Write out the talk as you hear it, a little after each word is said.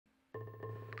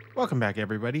Welcome back,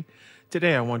 everybody.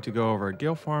 Today I want to go over a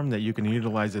guild farm that you can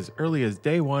utilize as early as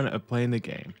day one of playing the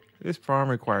game. This farm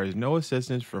requires no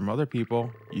assistance from other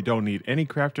people, you don't need any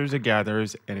crafters or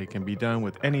gatherers, and it can be done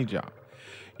with any job.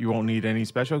 You won't need any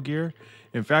special gear.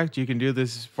 In fact, you can do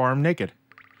this farm naked.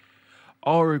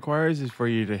 All it requires is for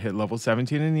you to hit level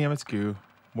 17 in the MSQ.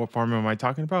 What farm am I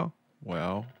talking about?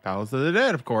 Well, Palace of the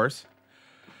Dead, of course.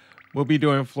 We'll be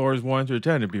doing floors 1 through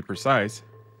 10 to be precise.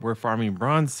 We're farming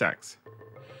bronze sacks.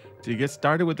 To get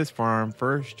started with this farm,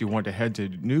 first you want to head to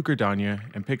New Gridania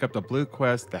and pick up the blue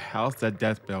quest, the House That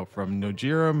Death Built from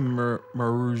Nojira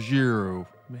Marujiro.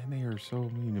 Man, they are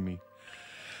so mean to me.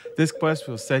 This quest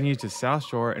will send you to South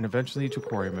Shore and eventually to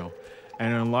Quarry Mill,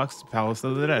 and it unlocks Palace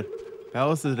of the Dead.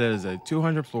 Palace of the Dead is a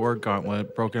 200 floor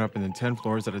gauntlet broken up into 10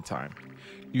 floors at a time.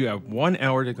 You have 1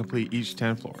 hour to complete each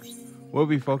 10 floors. We'll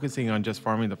be focusing on just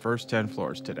farming the first 10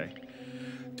 floors today.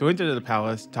 To enter the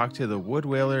palace, talk to the Wood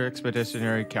Whaler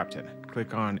Expeditionary Captain.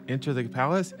 Click on Enter the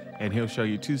Palace and he'll show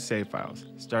you 2 save files.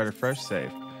 Start a fresh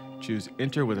save. Choose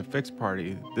Enter with a fixed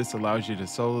party. This allows you to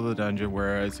solo the dungeon,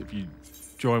 whereas if you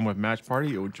join with match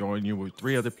party, it will join you with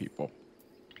 3 other people.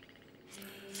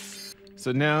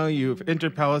 So now you've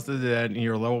entered Palace of the Dead and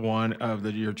you're level 1 of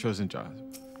your chosen job.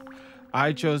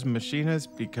 I chose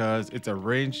Machinist because it's a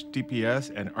ranged DPS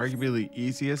and arguably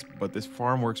easiest, but this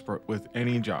farm works with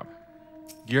any job.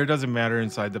 Gear doesn't matter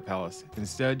inside the palace.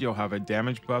 Instead, you'll have a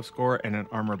damage buff score and an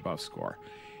armor buff score.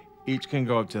 Each can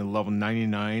go up to level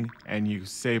 99, and you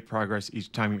save progress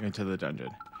each time you enter the dungeon.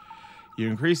 You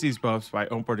increase these buffs by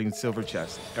opening silver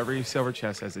chests. Every silver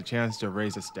chest has a chance to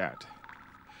raise a stat.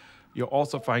 You'll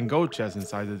also find gold chests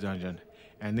inside the dungeon,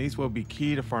 and these will be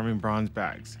key to farming bronze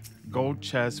bags. Gold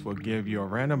chests will give you a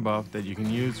random buff that you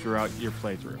can use throughout your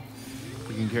playthrough.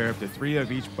 You can carry up to 3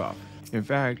 of each buff. In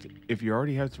fact, if you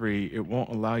already have 3, it won't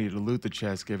allow you to loot the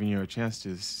chest, giving you a chance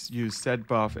to use said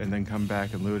buff and then come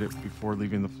back and loot it before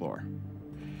leaving the floor.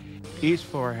 Each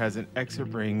floor has an exit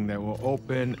ring that will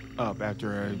open up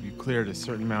after you cleared a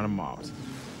certain amount of mobs.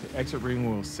 The exit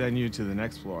ring will send you to the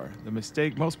next floor. The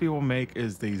mistake most people make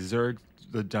is they zerg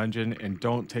the dungeon and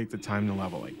don't take the time to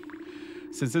leveling.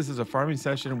 Since this is a farming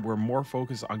session, we're more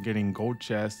focused on getting gold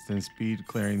chests than speed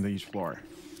clearing each floor.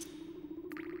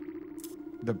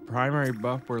 The primary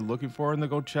buff we're looking for in the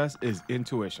gold chest is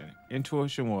intuition.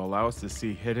 Intuition will allow us to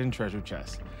see hidden treasure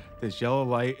chests. This yellow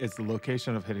light is the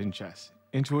location of hidden chests.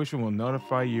 Intuition will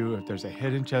notify you if there's a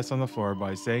hidden chest on the floor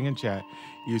by saying in chat,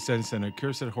 you sense an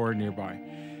accursed horde nearby.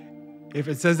 If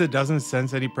it says it doesn't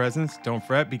sense any presence, don't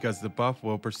fret because the buff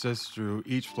will persist through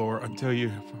each floor until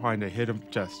you find a hidden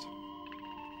chest.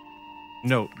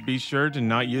 Note, be sure to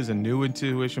not use a new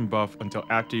intuition buff until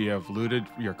after you have looted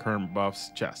your current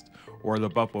buff's chest, or the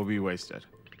buff will be wasted.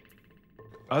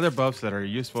 Other buffs that are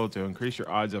useful to increase your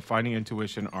odds of finding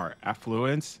intuition are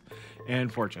affluence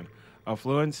and fortune.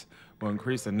 Affluence will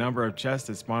increase the number of chests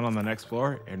that spawn on the next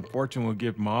floor, and fortune will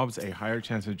give mobs a higher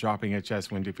chance of dropping a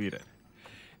chest when defeated.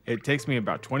 It takes me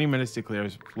about 20 minutes to clear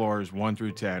floors 1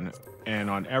 through 10,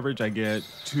 and on average I get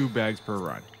 2 bags per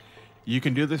run. You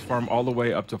can do this farm all the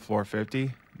way up to floor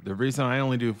 50. The reason I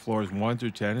only do floors 1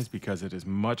 through 10 is because it is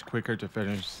much quicker to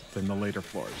finish than the later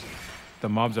floors. The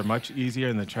mobs are much easier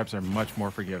and the traps are much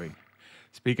more forgiving.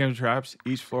 Speaking of traps,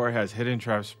 each floor has hidden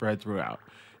traps spread throughout.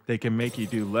 They can make you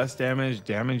do less damage,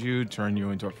 damage you, turn you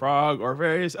into a frog, or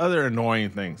various other annoying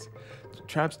things. The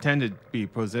traps tend to be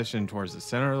positioned towards the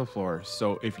center of the floor,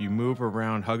 so if you move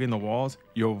around hugging the walls,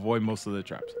 you'll avoid most of the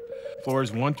traps.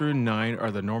 Floors 1 through 9 are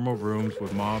the normal rooms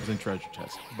with mobs and treasure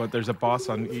chests, but there's a boss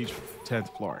on each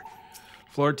 10th floor.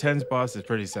 Floor 10's boss is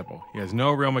pretty simple. He has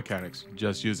no real mechanics,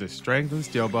 just use his strength and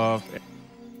steel buff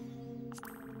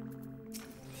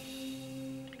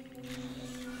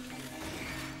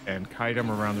and kite him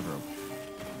around the room.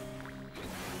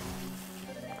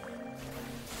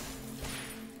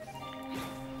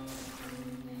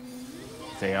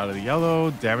 Stay out of the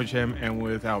yellow, damage him, and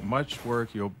without much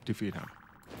work, you'll defeat him.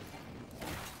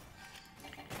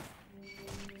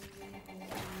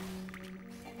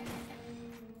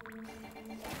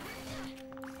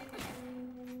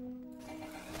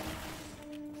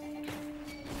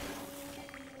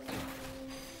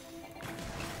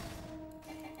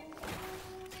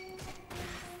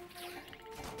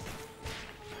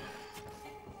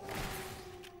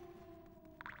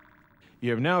 You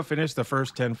have now finished the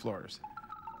first 10 floors.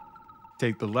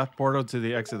 Take the left portal to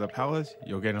the exit of the palace.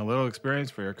 You'll gain a little experience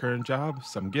for your current job,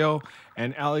 some gil,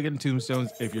 and elegant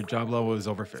tombstones if your job level is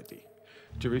over 50.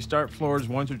 To restart floors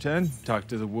 1 through 10, talk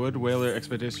to the Wood Whaler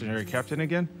Expeditionary Captain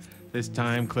again. This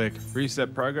time click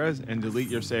Reset Progress and delete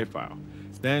your save file.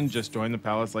 Then just join the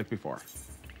palace like before.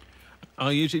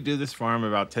 I'll usually do this farm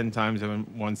about 10 times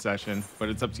in one session, but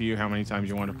it's up to you how many times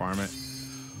you want to farm it.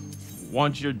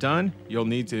 Once you're done, you'll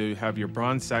need to have your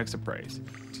bronze sacks appraised.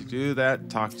 To do that,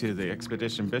 talk to the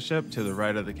expedition bishop to the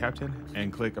right of the captain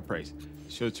and click appraise.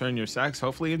 She'll turn your sacks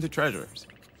hopefully into treasures.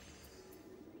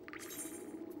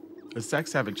 The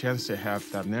sacks have a chance to have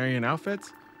Thavnarian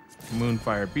outfits,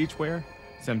 Moonfire beachwear,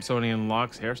 Samsonian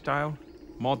locks hairstyle,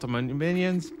 multiple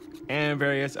minions, and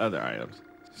various other items.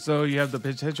 So you have the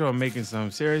potential of making some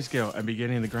serious skill and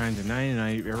beginning the grind to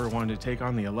 99 if you ever wanted to take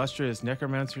on the illustrious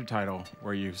Necromancer title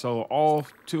where you solo all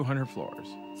 200 floors.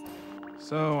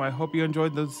 So I hope you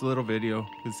enjoyed this little video.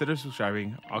 Consider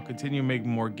subscribing. I'll continue making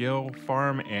more guild,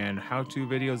 farm, and how-to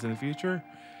videos in the future.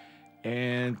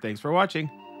 And thanks for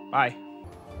watching. Bye.